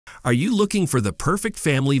Are you looking for the perfect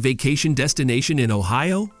family vacation destination in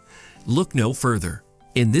Ohio? Look no further.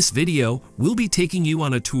 In this video, we'll be taking you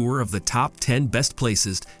on a tour of the top 10 best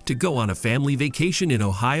places to go on a family vacation in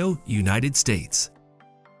Ohio, United States.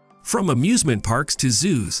 From amusement parks to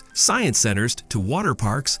zoos, science centers to water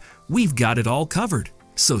parks, we've got it all covered.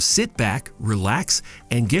 So sit back, relax,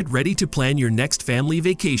 and get ready to plan your next family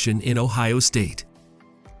vacation in Ohio State.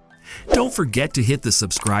 Don't forget to hit the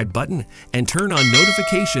subscribe button and turn on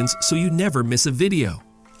notifications so you never miss a video.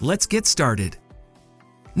 Let's get started.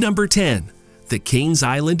 Number 10. The Kings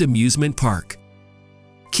Island Amusement Park.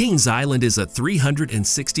 Kings Island is a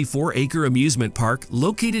 364-acre amusement park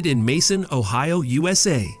located in Mason, Ohio,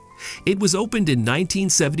 USA. It was opened in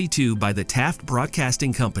 1972 by the Taft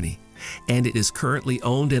Broadcasting Company, and it is currently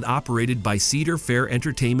owned and operated by Cedar Fair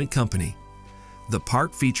Entertainment Company. The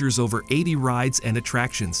park features over 80 rides and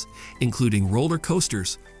attractions, including roller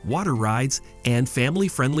coasters, water rides, and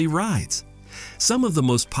family-friendly rides. Some of the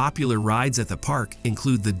most popular rides at the park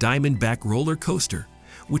include the Diamondback roller coaster,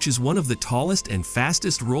 which is one of the tallest and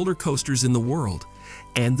fastest roller coasters in the world,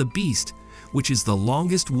 and the Beast, which is the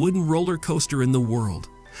longest wooden roller coaster in the world.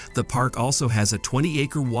 The park also has a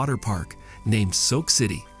 20-acre water park named Soak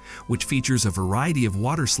City, which features a variety of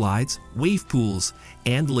water slides, wave pools,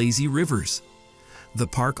 and lazy rivers. The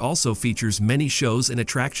park also features many shows and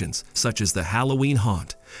attractions, such as the Halloween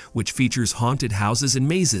Haunt, which features haunted houses and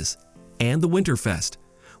mazes, and the Winterfest,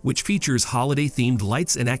 which features holiday-themed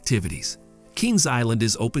lights and activities. Kings Island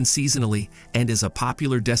is open seasonally and is a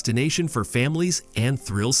popular destination for families and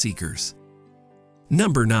thrill seekers.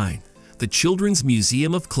 Number 9. The Children's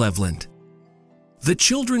Museum of Cleveland. The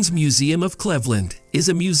Children's Museum of Cleveland is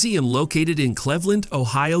a museum located in Cleveland,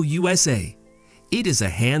 Ohio, USA. It is a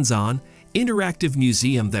hands-on, interactive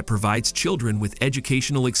museum that provides children with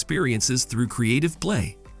educational experiences through creative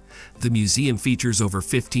play. The museum features over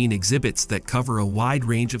 15 exhibits that cover a wide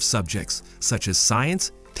range of subjects, such as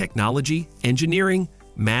science, technology, engineering,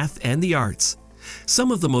 math, and the arts.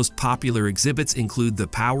 Some of the most popular exhibits include the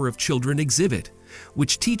Power of Children exhibit,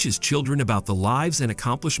 which teaches children about the lives and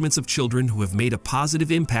accomplishments of children who have made a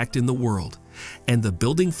positive impact in the world, and the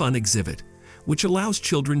Building Fun exhibit, which allows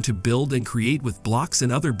children to build and create with blocks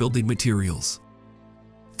and other building materials.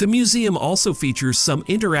 The museum also features some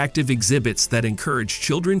interactive exhibits that encourage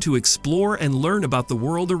children to explore and learn about the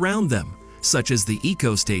world around them, such as the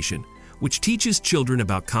Eco Station, which teaches children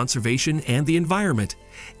about conservation and the environment,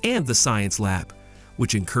 and the Science Lab,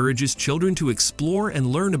 which encourages children to explore and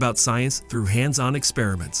learn about science through hands-on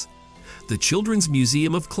experiments. The Children's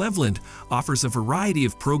Museum of Cleveland offers a variety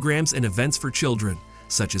of programs and events for children,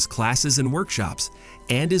 such as classes and workshops,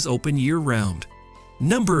 and is open year-round.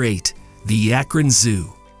 Number 8. The Akron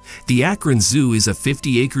Zoo. The Akron Zoo is a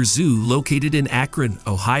 50-acre zoo located in Akron,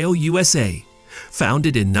 Ohio, USA.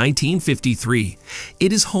 Founded in 1953,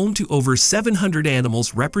 it is home to over 700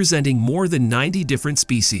 animals representing more than 90 different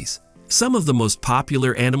species. Some of the most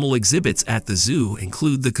popular animal exhibits at the zoo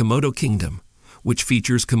include the Komodo Kingdom, which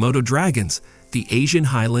features Komodo dragons, the Asian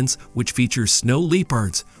Highlands, which features snow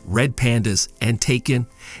leopards, red pandas, and takin,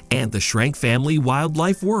 and the Schrank Family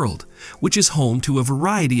Wildlife World, which is home to a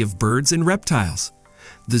variety of birds and reptiles.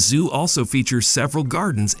 The zoo also features several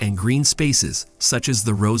gardens and green spaces, such as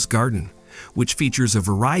the Rose Garden, which features a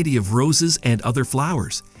variety of roses and other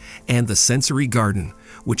flowers, and the Sensory Garden,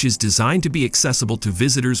 which is designed to be accessible to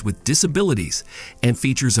visitors with disabilities and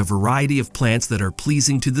features a variety of plants that are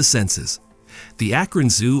pleasing to the senses. The Akron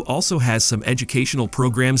Zoo also has some educational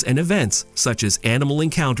programs and events, such as animal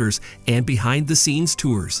encounters and behind-the-scenes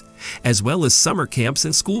tours, as well as summer camps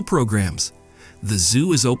and school programs. The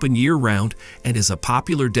zoo is open year-round and is a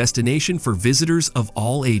popular destination for visitors of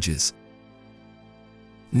all ages.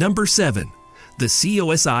 Number 7. The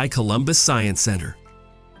COSI Columbus Science Center.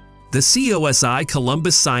 The COSI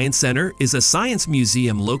Columbus Science Center is a science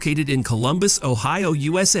museum located in Columbus, Ohio,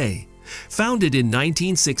 USA. Founded in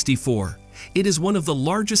 1964, it is one of the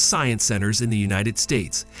largest science centers in the United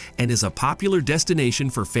States and is a popular destination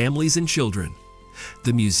for families and children.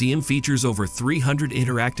 The museum features over 300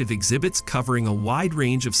 interactive exhibits covering a wide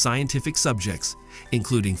range of scientific subjects,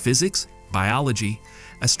 including physics, biology,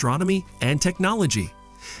 astronomy, and technology.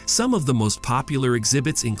 Some of the most popular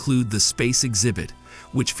exhibits include the Space Exhibit,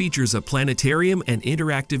 which features a planetarium and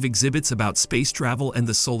interactive exhibits about space travel and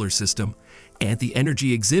the solar system, and the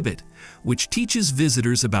Energy Exhibit, which teaches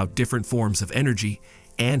visitors about different forms of energy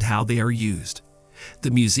and how they are used.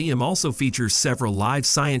 The museum also features several live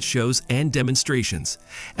science shows and demonstrations,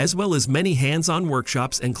 as well as many hands-on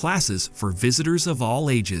workshops and classes for visitors of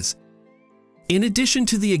all ages. In addition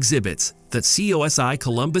to the exhibits, the COSI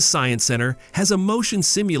Columbus Science Center has a motion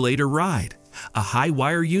simulator ride, a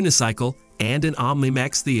high-wire unicycle, and an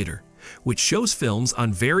Omnimax theater, which shows films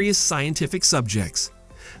on various scientific subjects.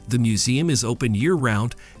 The museum is open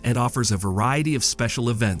year-round and offers a variety of special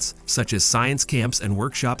events, such as science camps and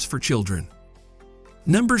workshops for children.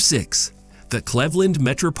 Number 6. The Cleveland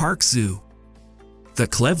Metropark Zoo. The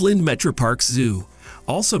Cleveland Metropark Zoo,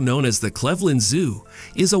 also known as the Cleveland Zoo,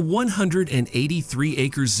 is a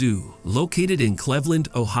 183-acre zoo located in Cleveland,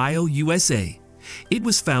 Ohio, USA. It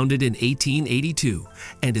was founded in 1882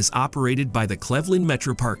 and is operated by the Cleveland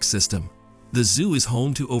Metropark system. The zoo is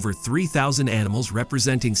home to over 3,000 animals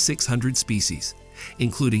representing 600 species,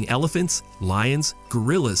 including elephants, lions,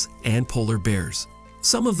 gorillas, and polar bears.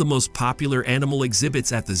 Some of the most popular animal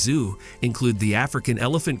exhibits at the zoo include the African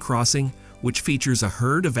Elephant Crossing, which features a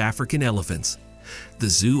herd of African elephants. The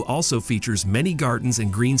zoo also features many gardens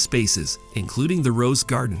and green spaces, including the Rose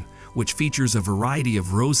Garden, which features a variety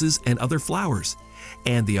of roses and other flowers,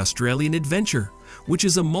 and the Australian Adventure, which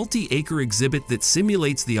is a multi-acre exhibit that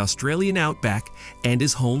simulates the Australian outback and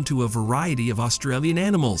is home to a variety of Australian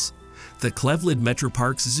animals. The Cleveland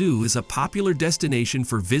Metroparks Zoo is a popular destination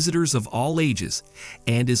for visitors of all ages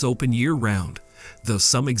and is open year-round, though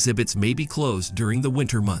some exhibits may be closed during the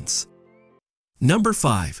winter months. Number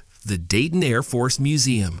 5. The Dayton Air Force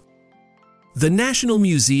Museum. The National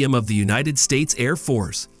Museum of the United States Air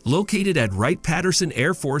Force, located at Wright-Patterson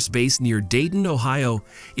Air Force Base near Dayton, Ohio,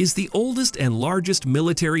 is the oldest and largest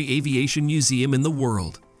military aviation museum in the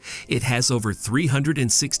world. It has over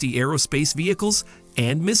 360 aerospace vehicles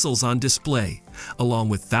and missiles on display, along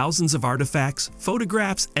with thousands of artifacts,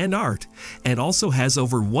 photographs, and art, and also has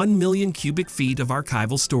over 1 million cubic feet of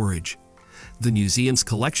archival storage. The museum's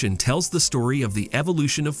collection tells the story of the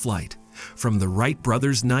evolution of flight, from the Wright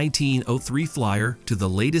brothers' 1903 flyer to the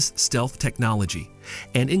latest stealth technology,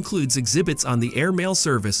 and includes exhibits on the airmail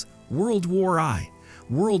service, World War I,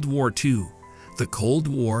 World War II, the Cold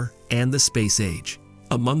War, and the space age.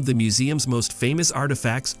 Among the museum's most famous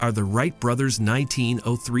artifacts are the Wright brothers'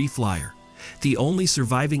 1903 flyer, the only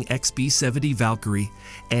surviving XB-70 Valkyrie,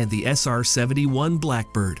 and the SR-71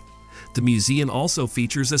 Blackbird. The museum also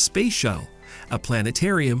features a space shuttle, a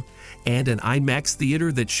planetarium, and an IMAX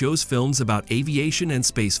theater that shows films about aviation and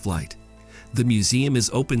spaceflight. The museum is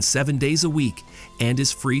open 7 days a week and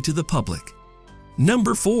is free to the public.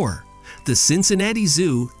 Number 4. The Cincinnati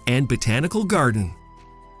Zoo and Botanical Garden.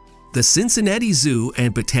 The Cincinnati Zoo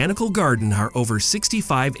and Botanical Garden are over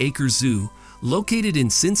 65-acre zoo located in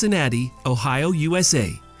Cincinnati, Ohio,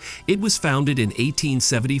 USA. It was founded in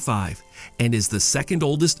 1875 and is the second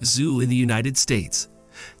oldest zoo in the United States.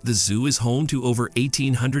 The zoo is home to over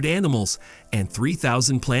 1,800 animals and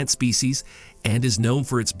 3,000 plant species and is known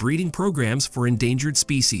for its breeding programs for endangered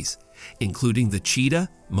species, including the cheetah,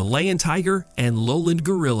 Malayan tiger, and lowland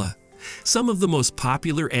gorilla. Some of the most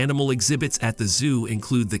popular animal exhibits at the zoo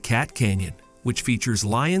include the Cat Canyon, which features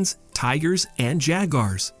lions, tigers, and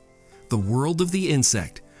jaguars, the World of the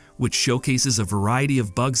Insect, which showcases a variety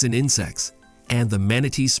of bugs and insects, and the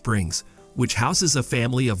Manatee Springs, which houses a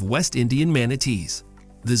family of West Indian manatees.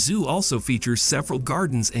 The zoo also features several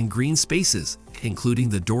gardens and green spaces, including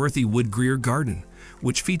the Dorothy Wood Greer Garden,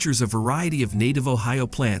 which features a variety of native Ohio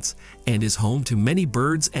plants and is home to many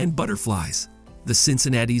birds and butterflies. The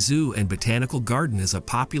Cincinnati Zoo and Botanical Garden is a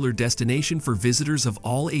popular destination for visitors of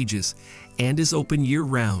all ages and is open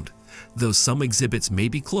year-round, though some exhibits may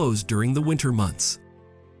be closed during the winter months.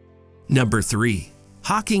 Number 3.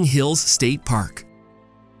 Hocking Hills State Park.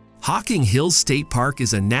 Hocking Hills State Park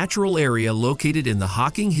is a natural area located in the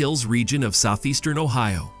Hocking Hills region of southeastern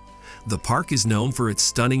Ohio. The park is known for its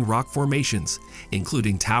stunning rock formations,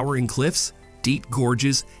 including towering cliffs, deep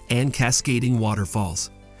gorges, and cascading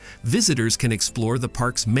waterfalls. Visitors can explore the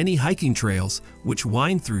park's many hiking trails, which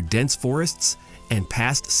wind through dense forests and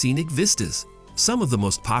past scenic vistas. Some of the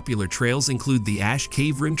most popular trails include the Ash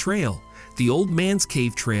Cave Rim Trail, the Old Man's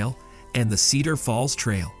Cave Trail, and the Cedar Falls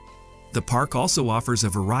Trail. The park also offers a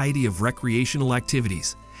variety of recreational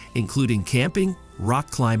activities, including camping,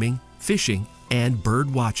 rock climbing, fishing, and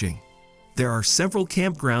bird watching. There are several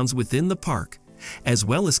campgrounds within the park, as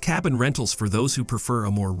well as cabin rentals for those who prefer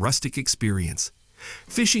a more rustic experience.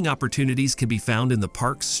 Fishing opportunities can be found in the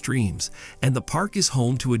park's streams, and the park is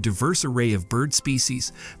home to a diverse array of bird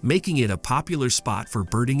species, making it a popular spot for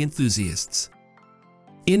birding enthusiasts.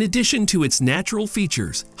 In addition to its natural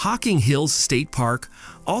features, Hocking Hills State Park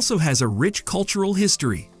also has a rich cultural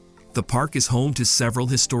history. The park is home to several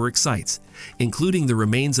historic sites, including the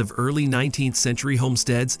remains of early 19th century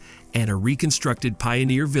homesteads and a reconstructed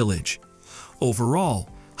pioneer village. Overall,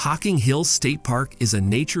 Hocking Hills State Park is a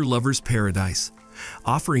nature lover's paradise,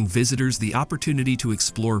 offering visitors the opportunity to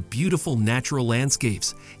explore beautiful natural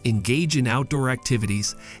landscapes, engage in outdoor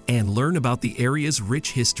activities, and learn about the area's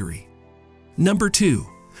rich history. Number 2.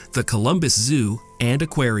 The Columbus Zoo and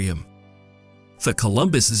Aquarium. The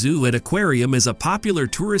Columbus Zoo and Aquarium is a popular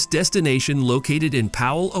tourist destination located in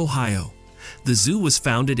Powell, Ohio. The zoo was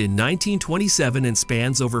founded in 1927 and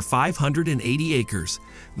spans over 580 acres,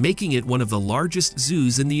 making it one of the largest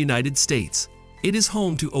zoos in the United States. It is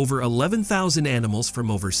home to over 11,000 animals from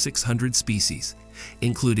over 600 species,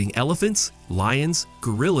 including elephants, lions,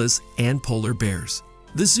 gorillas, and polar bears.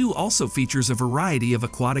 The zoo also features a variety of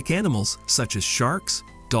aquatic animals such as sharks,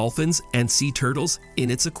 dolphins, and sea turtles in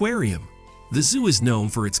its aquarium. The zoo is known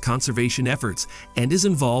for its conservation efforts and is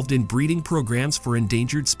involved in breeding programs for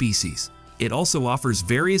endangered species. It also offers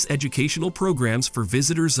various educational programs for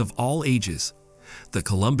visitors of all ages. The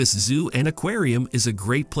Columbus Zoo and Aquarium is a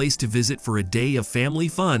great place to visit for a day of family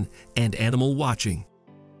fun and animal watching.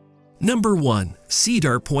 Number 1.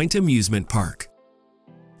 Cedar Point Amusement Park.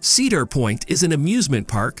 Cedar Point is an amusement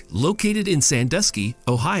park located in Sandusky,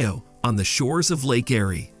 Ohio, on the shores of Lake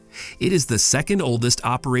Erie. It is the second oldest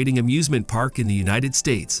operating amusement park in the United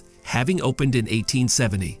States, having opened in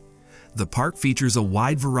 1870. The park features a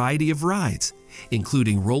wide variety of rides,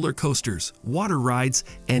 including roller coasters, water rides,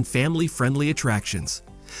 and family-friendly attractions.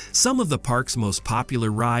 Some of the park's most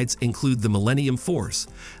popular rides include the Millennium Force,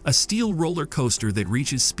 a steel roller coaster that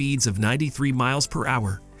reaches speeds of 93 miles per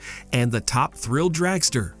hour, and the Top Thrill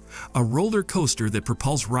Dragster, a roller coaster that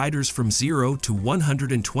propels riders from 0 to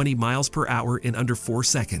 120 miles per hour in under 4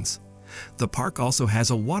 seconds. The park also has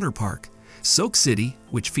a water park, Soak City,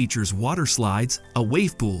 which features water slides, a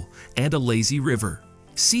wave pool, and a lazy river.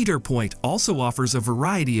 Cedar Point also offers a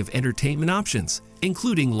variety of entertainment options,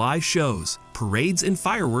 including live shows, parades, and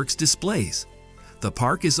fireworks displays. The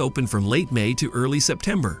park is open from late May to early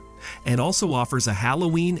September, and also offers a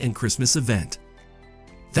Halloween and Christmas event.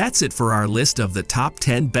 That's it for our list of the top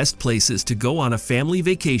 10 best places to go on a family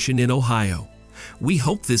vacation in Ohio. We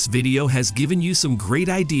hope this video has given you some great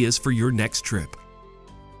ideas for your next trip.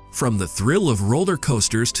 From the thrill of roller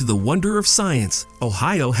coasters to the wonder of science,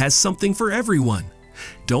 Ohio has something for everyone.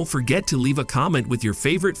 Don't forget to leave a comment with your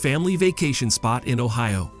favorite family vacation spot in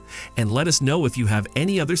Ohio, and let us know if you have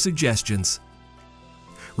any other suggestions.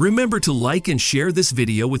 Remember to like and share this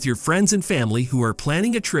video with your friends and family who are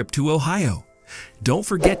planning a trip to Ohio. Don't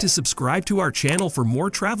forget to subscribe to our channel for more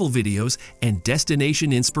travel videos and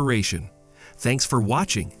destination inspiration. Thanks for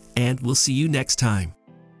watching, and we'll see you next time.